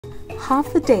top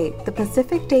of the day, the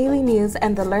Pacific Daily News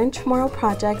and the Learn Chamorro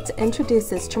Project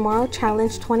introduces Chamorro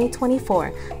Challenge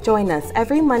 2024. Join us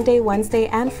every Monday, Wednesday,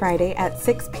 and Friday at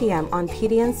 6 p.m. on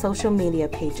PDN's social media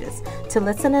pages to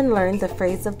listen and learn the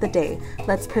phrase of the day.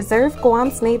 Let's preserve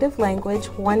Guam's native language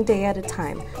one day at a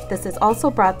time. This is also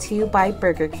brought to you by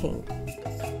Burger King.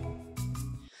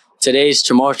 Today's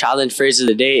Chamorro Challenge phrase of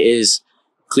the day is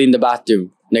clean the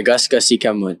bathroom. Nagaskas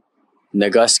ikamun.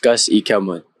 Nagaskas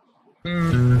ikamun.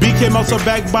 Became also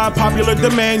backed by popular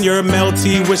demand. Your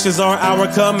melty wishes are our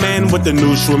command. With the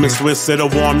new Schwimmin' Swiss, it'll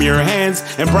warm your hands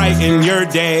and brighten your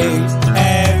day.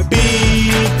 At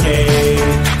BK.